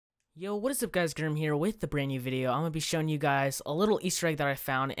Yo, what is up guys, Grim here with the brand new video. I'm going to be showing you guys a little Easter egg that I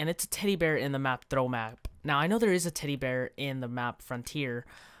found, and it's a teddy bear in the map Throw map. Now, I know there is a teddy bear in the map Frontier,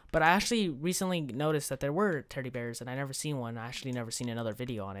 but I actually recently noticed that there were teddy bears, and I never seen one. I actually never seen another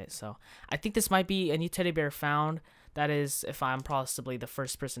video on it, so I think this might be a new teddy bear found. That is, if I'm possibly the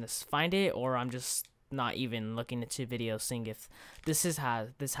first person to find it, or I'm just not even looking into videos seeing if this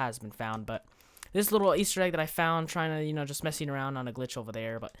has been found. But this little Easter egg that I found trying to, just messing around on a glitch over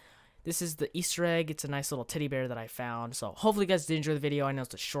there, but this is the Easter egg. It's a nice little teddy bear that I found. So hopefully you guys did enjoy the video. I know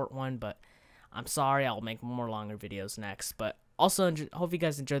it's a short one, but I'm sorry. I'll make more longer videos next. But also, hope you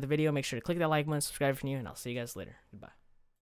guys enjoyed the video. Make sure to click that like button, subscribe if you're new, and I'll see you guys later. Goodbye.